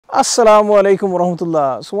Assalamu alaikum wa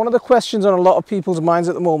rahmatullah. So one of the questions on a lot of people's minds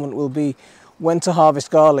at the moment will be when to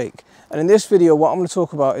harvest garlic. And in this video what I'm going to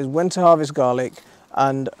talk about is when to harvest garlic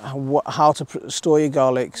and how to store your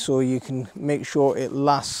garlic so you can make sure it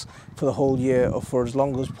lasts for the whole year or for as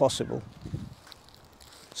long as possible.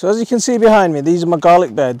 So as you can see behind me, these are my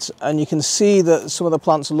garlic beds, and you can see that some of the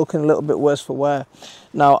plants are looking a little bit worse for wear.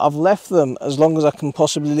 Now I've left them as long as I can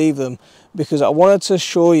possibly leave them because I wanted to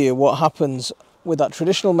show you what happens with that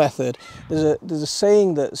traditional method. There's a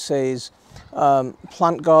saying that says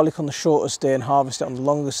plant garlic on the shortest day and harvest it on the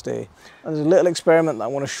longest day. And there's a little experiment that I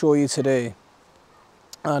want to show you today,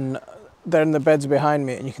 and they're in the beds behind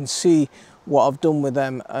me, and you can see what I've done with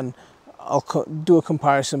them, and I'll do a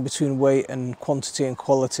comparison between weight and quantity and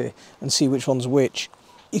quality and see which one's which.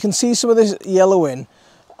 You can see some of this yellowing,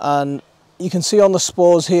 and you can see on the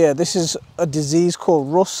spores here, this is a disease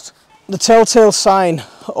called rust. The telltale sign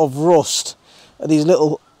of rust are these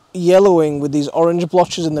little yellowing with these orange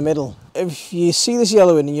blotches in the middle. If you see this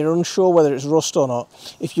yellowing and you're unsure whether it's rust or not,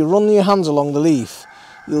 if you run your hands along the leaf,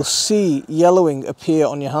 you'll see yellowing appear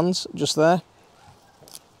on your hands just there.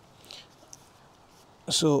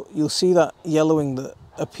 So you'll see that yellowing that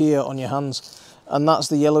appear on your hands, and that's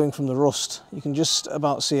the yellowing from the rust. You can just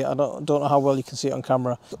about see it. I don't know how well you can see it on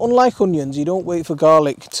camera. Unlike onions, you don't wait for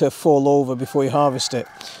garlic to fall over before you harvest it.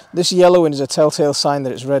 This yellowing is a telltale sign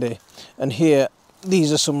that it's ready. And here,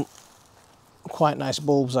 these are some quite nice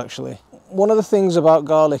bulbs actually. One of the things about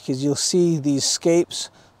garlic is you'll see these scapes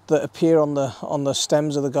that appear on the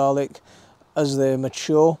stems of the garlic as they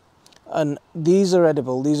mature, and these are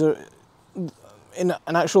edible. These are, in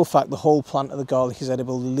actual fact, the whole plant of the garlic is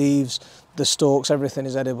edible. The leaves, the stalks, everything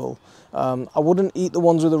is edible. I wouldn't eat the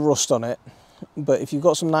ones with the rust on it, but if you've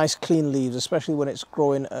got some nice clean leaves, especially when it's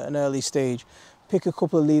growing at an early stage, pick a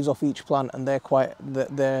couple of leaves off each plant, and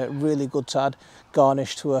they're really good to add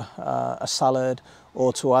garnish to a salad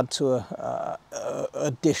or to add to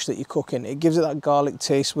a dish that you're cooking. It gives it that garlic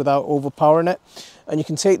taste without overpowering it. And you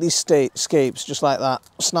can take these scapes just like that,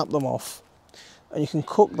 snap them off, and you can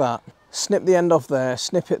cook that. Snip the end off there,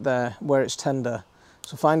 snip it there where it's tender.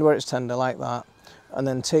 So find where it's tender like that, and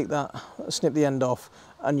then take that, snip the end off,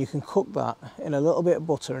 and you can cook that in a little bit of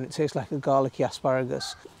butter, and it tastes like a garlicky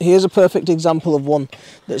asparagus. Here's a perfect example of one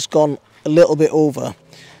that's gone a little bit over.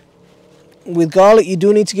 With garlic, you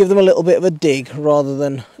do need to give them a little bit of a dig rather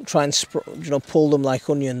than try and pull them like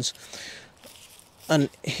onions. And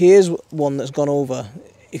here's one that's gone over.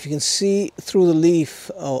 If you can see through the leaf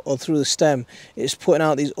or through the stem, it's putting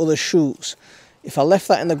out these other shoots. If I left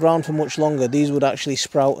that in the ground for much longer, these would actually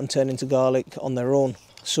sprout and turn into garlic on their own.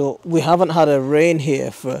 So we haven't had a rain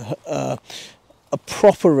here for a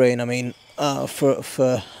proper rain. I mean, for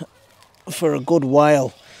a good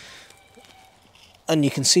while, and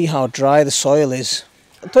you can see how dry the soil is.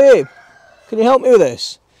 Tayyib, can you help me with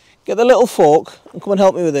this? Get the little fork and come and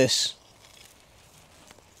help me with this.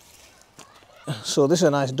 So this is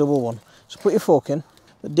a nice double one. So put your fork in,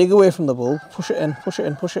 dig away from the bulb, push it in, push it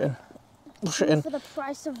in, push it in. Push it in. For the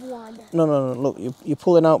price of one. No. Look, you're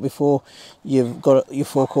pulling out before you've got your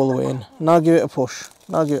fork all the way in. Now give it a push.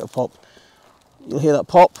 Now give it a pop. You'll hear that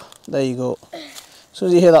pop. There you go. As soon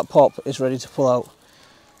as you hear that pop, it's ready to pull out.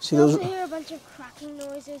 See those? You also hear a bunch of cracking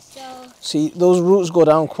noises. So. See, those roots go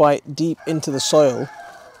down quite deep into the soil,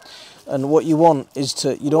 and what you want is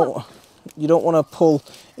you don't want to pull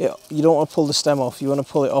it. You don't want to pull the stem off. You want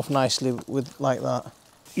to pull it off nicely with like that.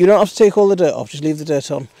 You don't have to take all the dirt off. Just leave the dirt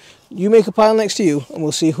on. You make a pile next to you, and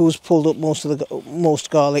we'll see who's pulled up most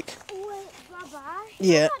garlic. Wait, Baba, That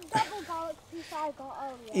yeah. double garlic piece I got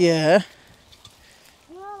earlier. Yeah.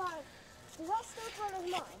 You know, like, does that still count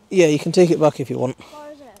as mine? Yeah, you can take it back if you want.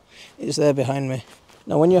 Where is it? It's there behind me.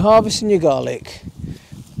 Now, when you're harvesting your garlic,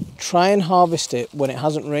 try and harvest it when it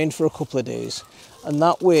hasn't rained for a couple of days. And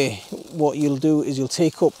that way, what you'll do is you'll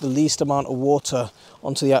take up the least amount of water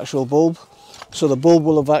onto the actual bulb. So the bulb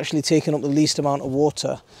will have actually taken up the least amount of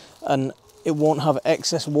water, and it won't have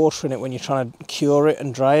excess water in it when you're trying to cure it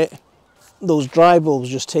and dry it. Those dry bulbs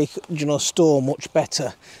just store much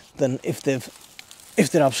better than if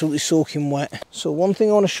they're absolutely soaking wet. So one thing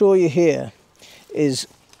I want to show you here is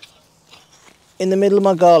in the middle of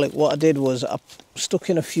my garlic, what I did was I stuck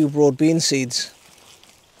in a few broad bean seeds.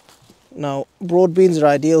 Now, broad beans are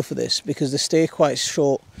ideal for this because they stay quite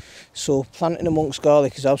short, so planting amongst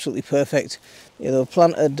garlic is absolutely perfect. They were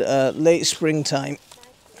planted late springtime,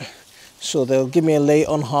 so they'll give me a late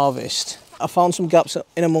on harvest. I found some gaps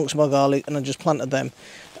in amongst my garlic and I just planted them,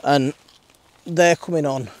 and they're coming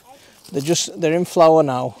on. They're in flower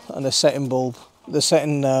now, and they're setting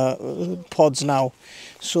pods now.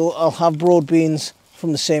 So I'll have broad beans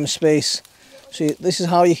from the same space So this is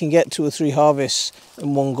how you can get 2 or 3 harvests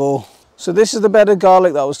in one go. So this is the bed of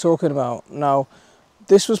garlic that I was talking about. Now,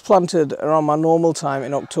 this was planted around my normal time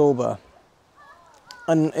in October.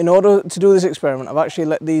 And in order to do this experiment, I've actually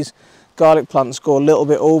let these garlic plants go a little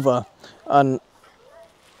bit over, and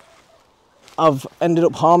I've ended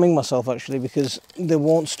up harming myself actually because they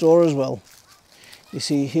won't store as well. You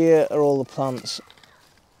see, here are all the plants.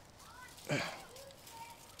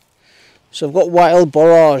 So I've got wild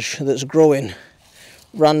borage that's growing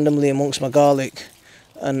randomly amongst my garlic,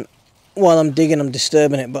 and while I'm digging I'm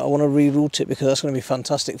disturbing it, but I want to reroot it because that's going to be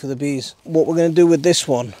fantastic for the bees. What we're going to do with this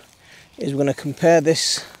one is we're going to compare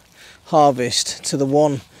this harvest to the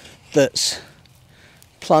one that's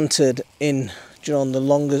planted in, you know, on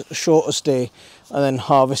the shortest day and then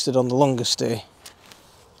harvested on the longest day.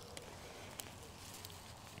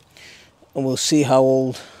 And we'll see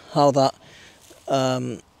how that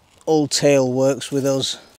old tail works with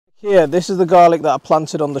us. Here, this is the garlic that I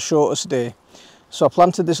planted on the shortest day. So I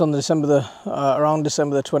planted this on around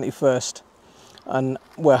December the 21st, and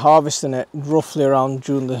we're harvesting it roughly around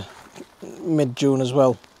mid-June as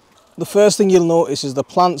well. The first thing you'll notice is the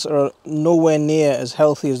plants are nowhere near as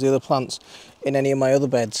healthy as the other plants in any of my other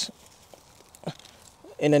beds.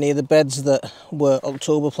 In any of the beds that were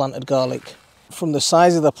October planted garlic. From the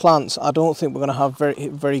size of the plants, I don't think we're going to have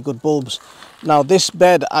very good bulbs. Now this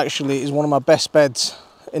bed actually is one of my best beds.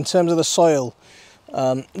 In terms of the soil,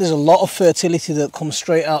 there's a lot of fertility that comes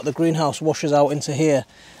straight out the greenhouse, washes out into here,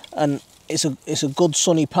 and it's a good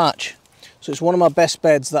sunny patch. So it's one of my best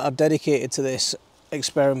beds that I've dedicated to this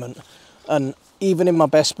experiment. And even in my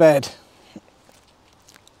best bed,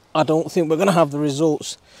 I don't think we're going to have the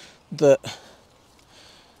results that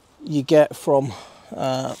you get from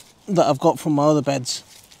that I've got from my other beds.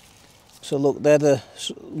 So look, they're the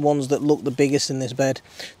ones that look the biggest in this bed.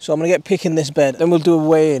 So I'm going to get picking this bed, then we'll do a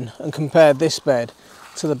weigh-in and compare this bed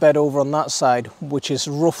to the bed over on that side, which is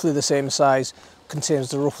roughly the same size,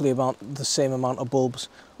 contains roughly about the same amount of bulbs,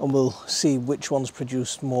 and we'll see which ones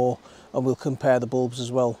produce more, and we'll compare the bulbs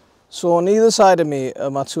as well. So on either side of me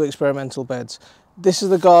are my 2 experimental beds. This is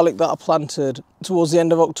the garlic that I planted towards the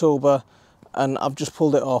end of October, and I've just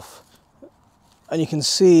pulled it off. And you can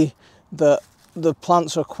see that the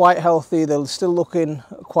plants are quite healthy, they're still looking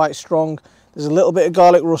quite strong. There's a little bit of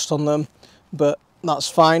garlic rust on them, but that's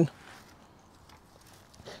fine.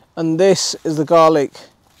 And this is the garlic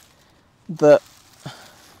that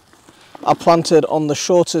I planted on the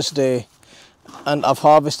shortest day and I've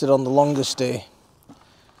harvested on the longest day.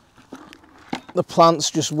 The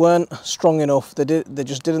plants just weren't strong enough, they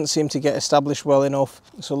just didn't seem to get established well enough.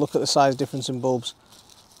 So look at the size difference in bulbs.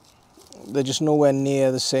 They're just nowhere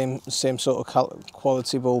near the same sort of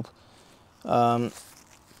quality bulb. And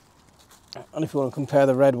if you want to compare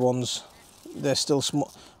the red ones, they're still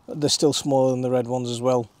smaller than the red ones as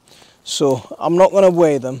well. So I'm not going to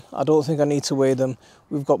weigh them. I don't think I need to weigh them.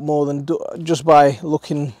 We've got more than, just by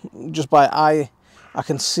eye, I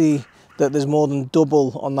can see that there's more than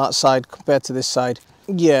double on that side compared to this side.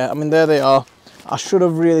 Yeah, I mean, there they are. I should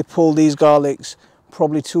have really pulled these garlics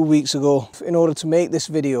probably 2 weeks ago. In order to make this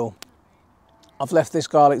video, I've left this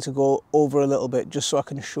garlic to go over a little bit just so I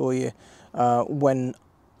can show you when,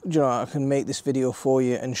 you know, I can make this video for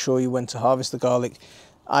you and show you when to harvest the garlic.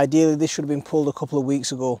 Ideally, this should have been pulled a couple of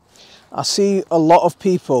weeks ago. I see a lot of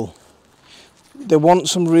people, they want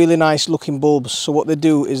some really nice looking bulbs, so what they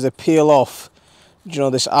do is they peel off, you know,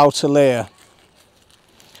 this outer layer.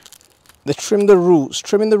 They trim the roots.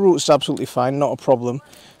 Trimming the roots is absolutely fine, not a problem,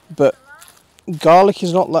 but garlic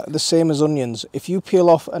is not like the same as onions. If you peel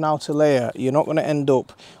off an outer layer, you're not going to end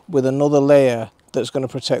up with another layer that's going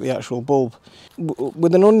to protect the actual bulb.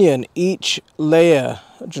 With an onion, each layer,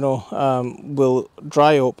 you know, will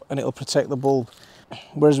dry up and it'll protect the bulb.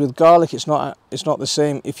 Whereas with garlic, it's not the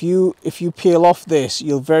same. If you peel off this,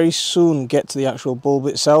 you'll very soon get to the actual bulb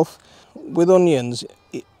itself. With onions,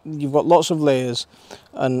 you've got lots of layers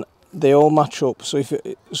and they all match up. So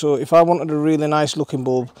if I wanted a really nice looking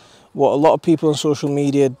bulb, what a lot of people on social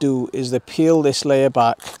media do is they peel this layer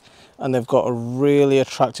back and they've got a really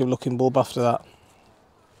attractive looking bulb after that.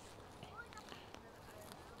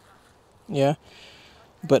 Yeah,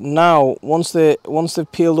 but now once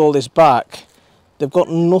they've peeled all this back, they've got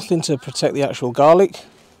nothing to protect the actual garlic.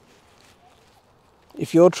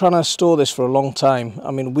 If you're trying to store this for a long time,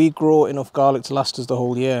 I mean, we grow enough garlic to last us the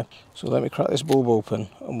whole year. So let me crack this bulb open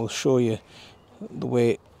and we'll show you the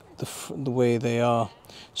way they are.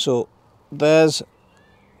 So there's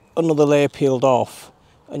another layer peeled off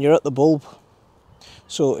and you're at the bulb.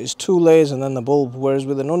 So it's 2 layers and then the bulb, whereas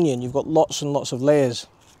with an onion you've got lots and lots of layers.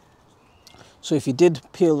 So if you did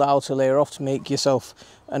peel the outer layer off to make yourself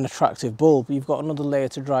an attractive bulb, you've got another layer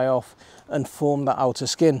to dry off and form that outer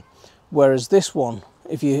skin. Whereas this one,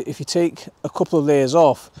 if you take a couple of layers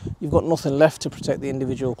off, you've got nothing left to protect the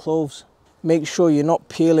individual cloves. Make sure you're not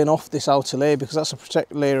peeling off this outer layer, because that's a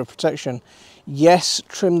layer of protection. Yes,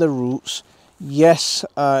 trim the roots. Yes,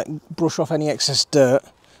 brush off any excess dirt,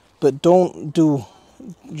 but don't do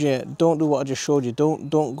what I just showed you.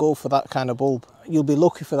 Don't go for that kind of bulb. You'll be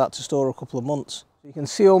lucky for that to store a couple of months. You can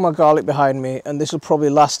see all my garlic behind me, and this will probably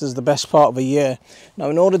last as the best part of a year.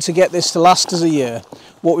 Now, in order to get this to last as a year,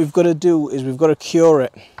 what we've got to do is we've got to cure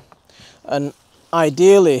it. And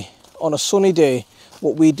ideally, on a sunny day,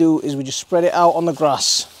 what we do is we just spread it out on the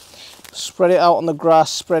grass. Spread it out on the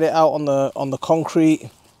grass, spread it out on the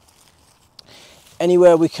concrete,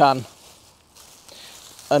 anywhere we can,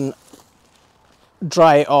 and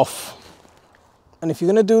dry it off. And if you're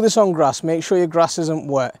going to do this on grass, make sure your grass isn't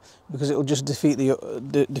wet, because it will just defeat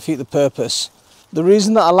the purpose. The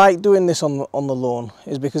reason that I like doing this on the lawn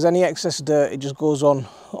is because any excess dirt, it just goes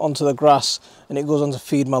onto the grass, and it goes on to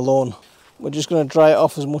feed my lawn. We're just going to dry it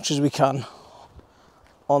off as much as we can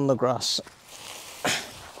on the grass.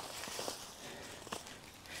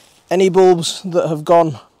 Any bulbs that have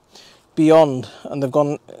gone beyond and they've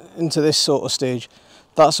gone into this sort of stage,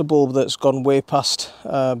 that's a bulb that's gone way past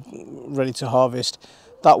ready to harvest.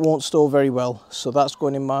 That won't store very well, so that's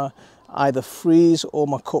going in my either freeze or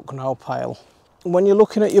my cook now pile. When you're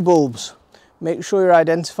looking at your bulbs, make sure you're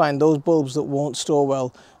identifying those bulbs that won't store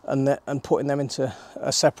well and putting them into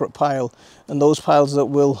a separate pile, and those piles that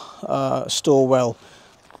will store well.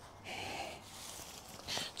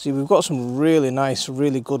 See, we've got some really nice,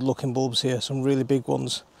 really good looking bulbs here, some really big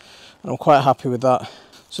ones, and I'm quite happy with that.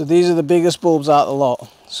 So these are the biggest bulbs out of the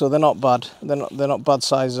lot, so they're not bad. They're not bad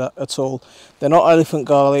size at all. They're not elephant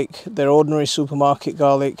garlic, they're ordinary supermarket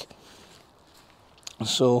garlic.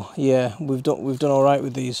 So yeah, we've done all right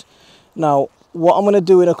with these. Now, what I'm going to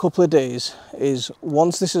do in a couple of days is,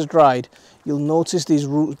 once this is dried, you'll notice these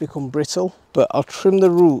roots become brittle, but I'll trim the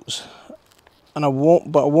roots, and I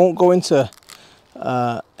won't go into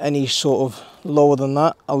any sort of lower than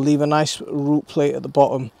that. I'll leave a nice root plate at the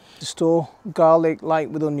bottom to store garlic, like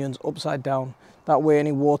with onions, upside down. That way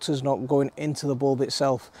any water's not going into the bulb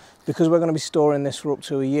itself. Because we're going to be storing this for up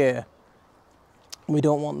to a year, we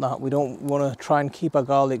don't want that. We don't want to try and keep our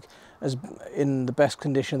garlic as in the best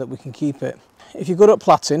condition that we can keep it. If you're good at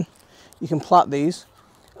plaiting, you can plait these,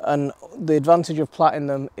 and the advantage of plaiting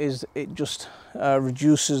them is it just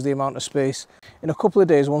reduces the amount of space. In a couple of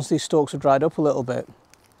days, once these stalks have dried up a little bit,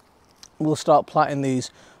 we'll start plaiting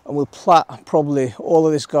these, and we'll plait probably all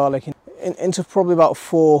of this garlic into probably about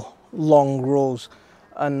 4 long rows,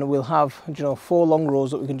 and we'll have 4 long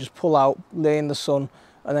rows that we can just pull out, lay in the sun,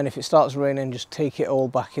 and then if it starts raining, just take it all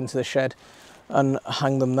back into the shed and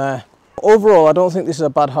hang them there. Overall, I don't think this is a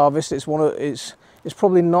bad harvest. It's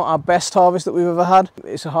probably not our best harvest that we've ever had.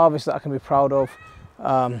 It's a harvest that I can be proud of.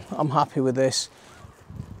 I'm happy with this.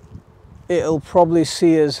 It'll probably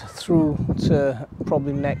see us through to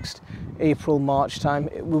probably next April, March time.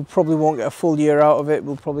 We probably won't get a full year out of it.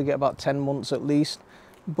 We'll probably get about 10 months at least.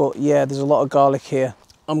 But yeah, there's a lot of garlic here.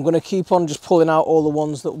 I'm going to keep on just pulling out all the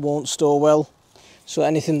ones that won't store well. So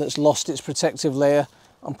anything that's lost its protective layer,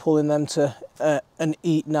 I'm pulling them to an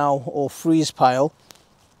eat now or freeze pile.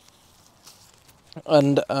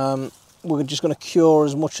 And we're just going to cure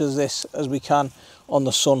as much of this as we can on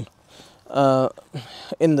the sun,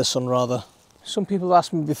 in the sun rather. Some people have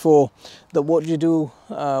asked me before that what do you do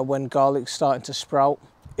when garlic's starting to sprout.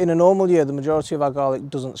 In a normal year, the majority of our garlic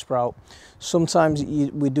doesn't sprout. Sometimes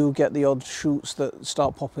we do get the odd shoots that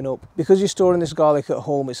start popping up. Because you're storing this garlic at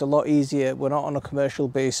home, it's a lot easier. We're not on a commercial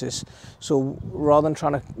basis, so rather than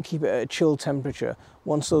trying to keep it at a chill temperature,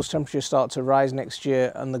 once those temperatures start to rise next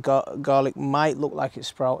year and the garlic might look like it's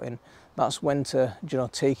sprouting, that's when to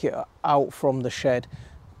take it out from the shed,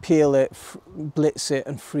 peel it, blitz it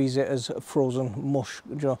and freeze it as frozen mush,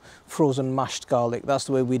 frozen mashed garlic. That's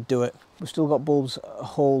the way we'd do it. We've still got bulbs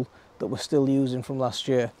whole that we're still using from last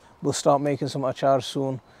year. We'll start making some achar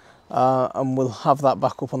soon, and we'll have that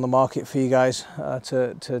back up on the market for you guys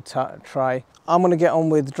to try. I'm going to get on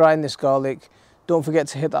with drying this garlic. Don't forget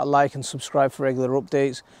to hit that like and subscribe for regular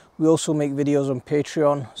updates. We also make videos on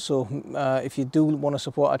Patreon, so if you do want to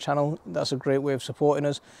support our channel, that's a great way of supporting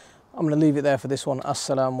us. I'm going to leave it there for this one.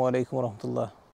 Assalamu alaikum wa rahmatullah.